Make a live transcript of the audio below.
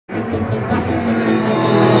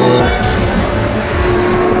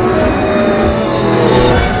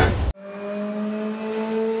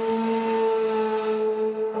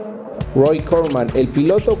Roy Korman, el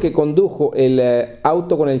piloto que condujo el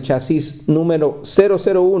auto con el chasis número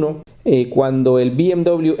 001 cuando el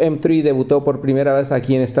BMW M3 debutó por primera vez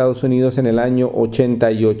aquí en Estados Unidos en el año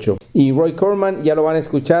 88. Y Roy Korman, ya lo van a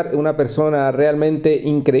escuchar, una persona realmente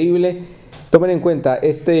increíble. Tomen en cuenta,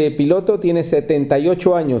 este piloto tiene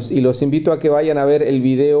 78 años y los invito a que vayan a ver el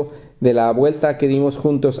video de la vuelta que dimos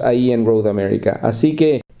juntos ahí en Road America. Así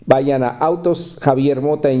que vayan a Autos Javier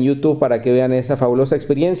Mota en YouTube para que vean esa fabulosa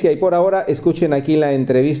experiencia. Y por ahora escuchen aquí la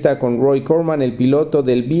entrevista con Roy Korman, el piloto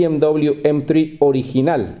del BMW M3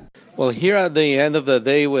 original. Well, here at the end of the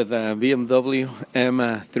day with BMW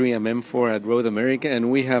M3 and M4 at Road America, and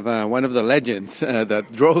we have one of the legends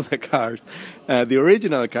that drove the cars, the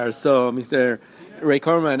original cars. So, Mr. Ray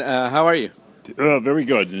Korman, how are you? Very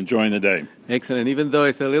good. Enjoying the day. Excellent. Even though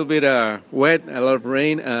it's a little bit wet, a lot of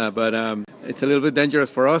rain, but it's a little bit dangerous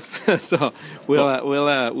for us. So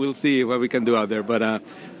we'll see what we can do out there. But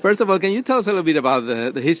first of all, can you tell us a little bit about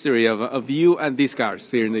the history of you and these cars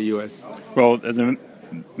here in the U.S.? Well, as I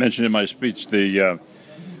mentioned in my speech,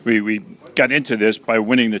 we got into this by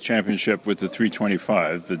winning the championship with the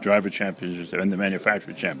 325, the driver championship and the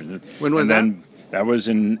manufacturer championship. When was that? That was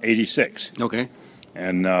in '86. Okay.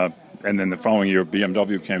 And then the following year,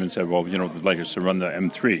 BMW came and said, well, you know, they'd like us to run the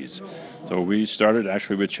M3s. So we started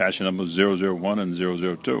actually with chassis numbers 001 and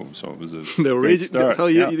 002. So it was a great start. So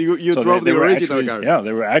you so drove they the original actually, cars. Yeah,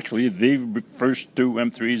 they were actually the first two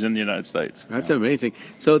M3s in the United States. That's amazing.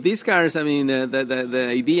 So these cars, I mean, the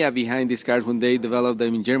idea behind these cars when they developed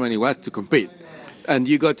them in Germany was to compete. And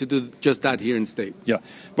you got to do just that here in the States. Yeah.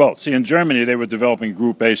 Well, see, in Germany, they were developing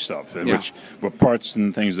Group A stuff, which were parts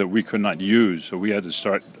and things that we could not use. So we had to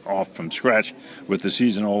start off from scratch with the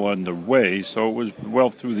season all underway. So it was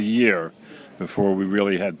well through the year before we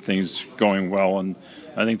really had things going well. And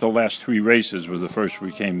I think the last three races was the first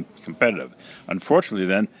we became competitive. Unfortunately,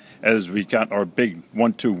 then, as we got our big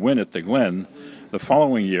 1-2 win at the Glen, the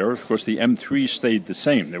following year, of course, the M3 stayed the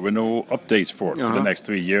same. There were no updates for it for the next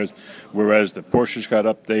 3 years, whereas the Porsches got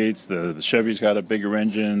updates, the Chevys got a bigger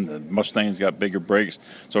engine, the Mustangs got bigger brakes,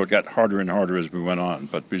 so it got harder and harder as we went on.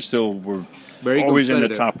 But we still were always in the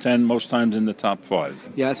top 10, most times in the top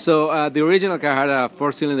 5. Yeah, so the original car had a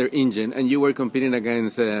 4-cylinder engine, and you were competing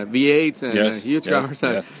against V8s and huge cars.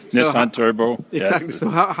 Yes. So Nissan Turbo. Exactly. Yes. So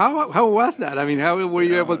how was that? I mean, how were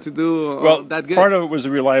you able to do that good? Part of it was the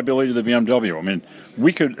reliability of the BMW. I mean,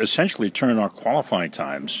 we could essentially turn our qualifying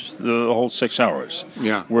times the whole 6 hours,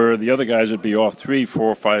 where the other guys would be off 3,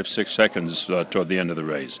 4, 5, 6 seconds toward the end of the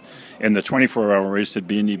race. In the 24-hour race, there'd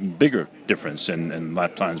be an even bigger difference in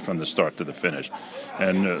lap times from the start to the finish.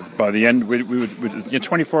 And by the end, we would in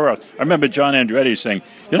 24 hours. I remember John Andretti saying,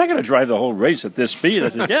 "You're not going to drive the whole race at this speed." I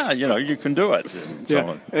said, "Yeah, you know, you can do it."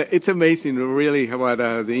 So, it's amazing, really, what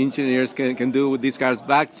the engineers can do with these cars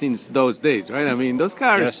back since those days, right? I mean, those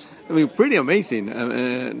cars. Yes. I mean, pretty amazing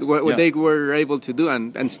what they were able to do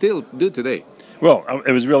and still do today. Well,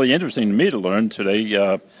 it was really interesting to me to learn today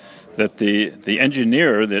that the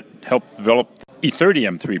engineer that helped develop the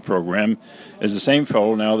E30 M3 program is the same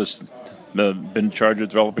fellow now that's been in charge of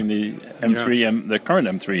developing the M3 the current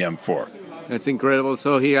M3 M4. That's incredible.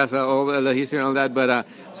 So he has all the history on that. But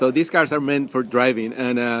so these cars are meant for driving.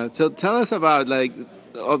 And so tell us about, like,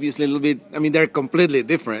 obviously a little bit. I mean, they're completely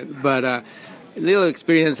different, but. Little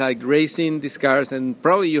experience like racing these cars, and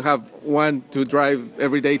probably you have one to drive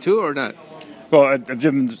every day too, or not? Well, I've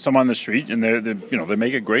driven some on the street, and they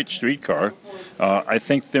make a great street car. I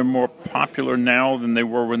think they're more popular now than they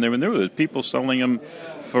were when they were new. There's people selling them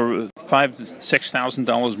for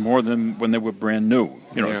 $5,000-6,000 more than when they were brand new.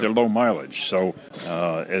 You know, they're low mileage, so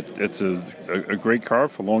it's a great car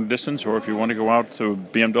for long distance. Or if you want to go out to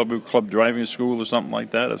BMW Club Driving School or something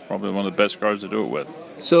like that, it's probably one of the best cars to do it with.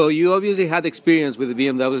 So you obviously had experience with the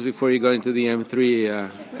BMWs before you got into the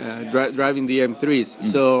M3, driving the M3s. Mm-hmm.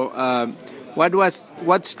 So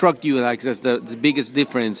what struck you like as the biggest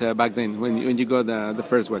difference back then when you got the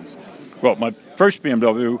first ones? Well, my first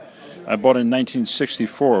BMW I bought in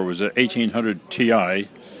 1964. It was an 1800 Ti.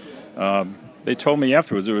 They told me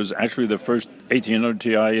afterwards it was actually the first 1800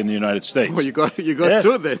 Ti in the United States. Oh, you got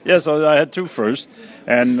two then? Yes, I had two first,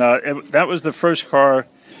 and that was the first car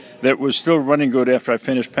that was still running good after I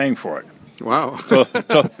finished paying for it. Wow. So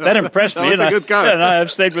that impressed me. That was a good car. And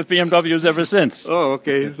I've stayed with BMWs ever since. Oh,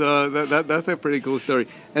 okay. So that's a pretty cool story.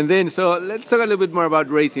 And then, so let's talk a little bit more about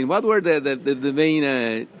racing. What were the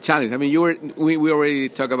main challenges? I mean, we already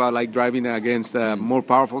talked about like driving against more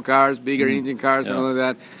powerful cars, bigger engine cars, and all of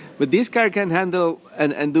that. But this car can handle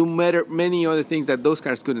and do many other things that those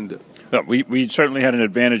cars couldn't do. We certainly had an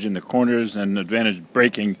advantage in the corners and advantage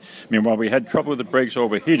braking. I mean, while we had trouble with the brakes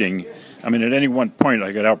overheating, I mean, at any one point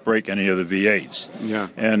I could outbrake any of the V8s. Yeah.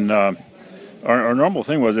 And our normal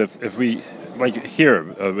thing was if we, like here,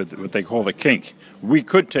 with what they call the kink, we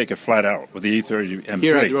could take it flat out with the E30 M3.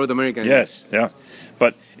 Here at North America. Yes, yeah.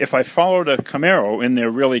 But if I followed a Camaro in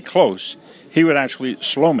there really close, he would actually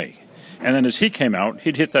slow me. And then as he came out,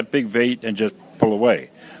 he'd hit that big V8 and just pull away.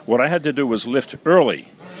 What I had to do was lift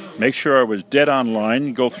early, make sure I was dead on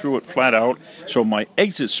line, go through it flat out, so my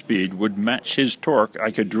exit speed would match his torque.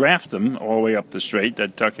 I could draft him all the way up the straight,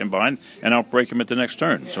 I'd tuck him behind, and outbrake him at the next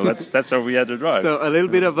turn. So that's how we had to drive. So a little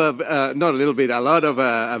bit of a lot of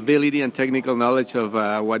ability and technical knowledge of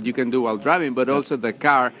what you can do while driving, but also the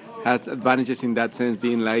car has advantages in that sense,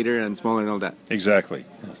 being lighter and smaller and all that. Exactly.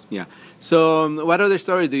 Yes. Yeah. So what other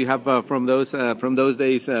stories do you have from those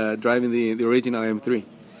days driving the original M3?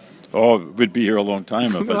 Oh, we'd be here a long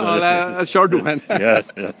time. If a short one.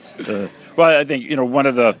 Yes. Well, I think one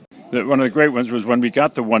of the great ones was when we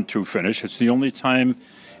got the 1-2 finish. It's the only time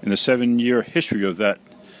in the 7-year history of that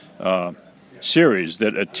series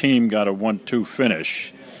that a team got a 1-2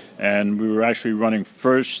 finish, and we were actually running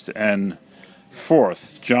first and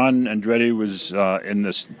fourth. John Andretti was in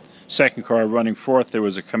this second car running fourth. There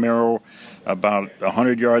was a Camaro about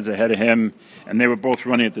 100 yards ahead of him, and they were both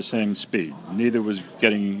running at the same speed. Neither was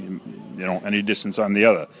getting any distance on the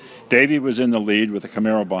other. Davey was in the lead with the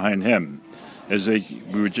Camaro behind him. As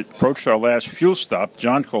we approached our last fuel stop,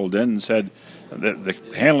 John called in and said, the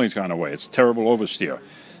handling's gone away. It's terrible oversteer.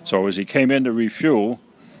 So as he came in to refuel,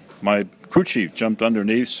 my crew chief jumped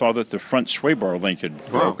underneath, saw that the front sway bar link had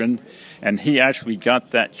broken, and he actually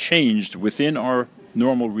got that changed within our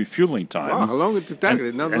normal refueling time. Wow, how long did it take?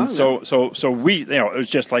 And so we, it was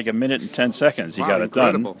just like a minute and 10 seconds. He got it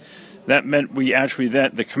done. That meant we actually the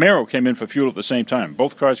Camaro came in for fuel at the same time.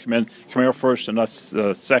 Both cars came in, Camaro first and us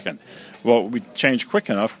second. Well, we changed quick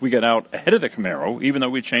enough. We got out ahead of the Camaro, even though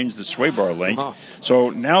we changed the sway bar link.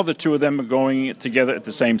 So now the two of them are going together at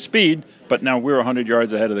the same speed, but now we're 100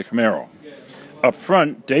 yards ahead of the Camaro. Up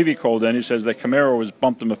front, Davey called in. He says that Camaro has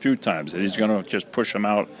bumped him a few times, and he's going to just push him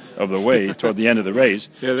out of the way toward the end of the race.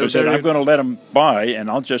 So he said, I'm going to let him by, and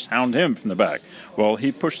I'll just hound him from the back. Well,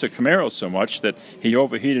 he pushed the Camaro so much that he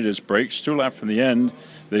overheated his brakes. 2 laps from the end,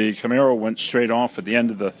 the Camaro went straight off at the end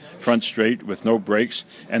of the front straight with no brakes,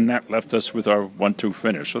 and that left us with our 1-2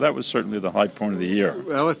 finish. So that was certainly the high point of the year.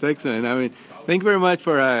 That was excellent. I mean, thank you very much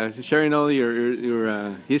for sharing all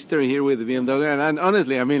your history here with the BMW. And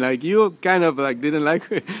honestly, I mean, like, you kind of didn't like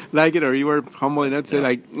it, or you were humble enough to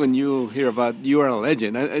say, when you hear about you are a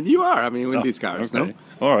legend, and you are. I mean, with these cars, okay.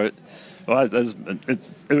 No? All right. Well,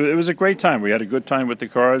 it was a great time. We had a good time with the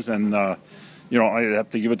cars, and I have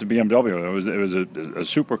to give it to BMW. It was a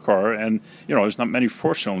super car, and there's not many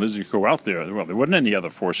 4-cylinders you go out there. Well, there wasn't any other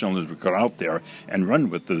 4-cylinders we go out there and run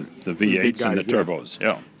with the V8s guys, and the turbos.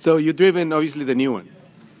 Yeah. So you've driven obviously the new one.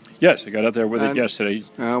 Yes, I got out there with it yesterday.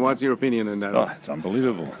 What's your opinion on that? Oh, it's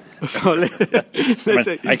unbelievable. So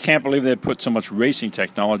I can't believe they put so much racing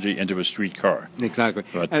technology into a street car. Exactly.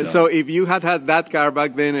 But, and so if you had that car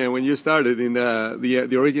back then when you started in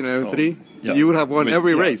the original M3, you would have won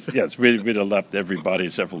every race. Yes, we'd have left everybody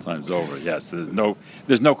several times over. Yes,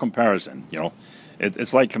 there's no comparison.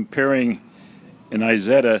 It's like comparing an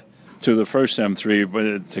Isetta to the first M3,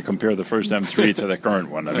 but to compare the first M3 to the current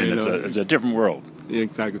one. I mean, it's a different world.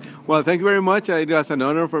 Exactly. Well, thank you very much. It was an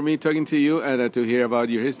honor for me talking to you and to hear about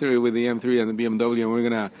your history with the M3 and the BMW. And we're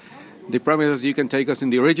going to, the promise is you can take us in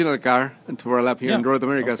the original car and for a lap here in North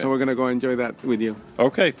America. Okay. So we're going to go enjoy that with you.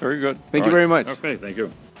 Okay, very good. Thank you very much. Okay, thank you.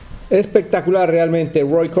 Espectacular realmente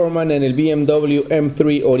Roy Korman en el BMW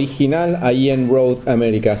M3 original ahí en Road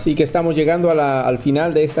America. Así que estamos llegando al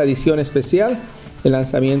final de esta edición especial, el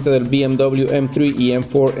lanzamiento del BMW M3 y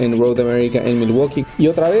M4 en Road America en Milwaukee. Y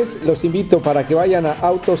otra vez los invito para que vayan a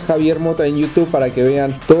Autos Javier Mota en YouTube para que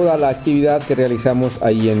vean toda la actividad que realizamos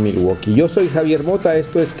ahí en Milwaukee. Yo soy Javier Mota,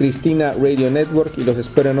 esto es Cristina Radio Network y los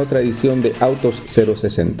espero en otra edición de Autos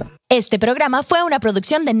 060. Este programa fue una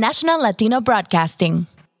producción de National Latino Broadcasting.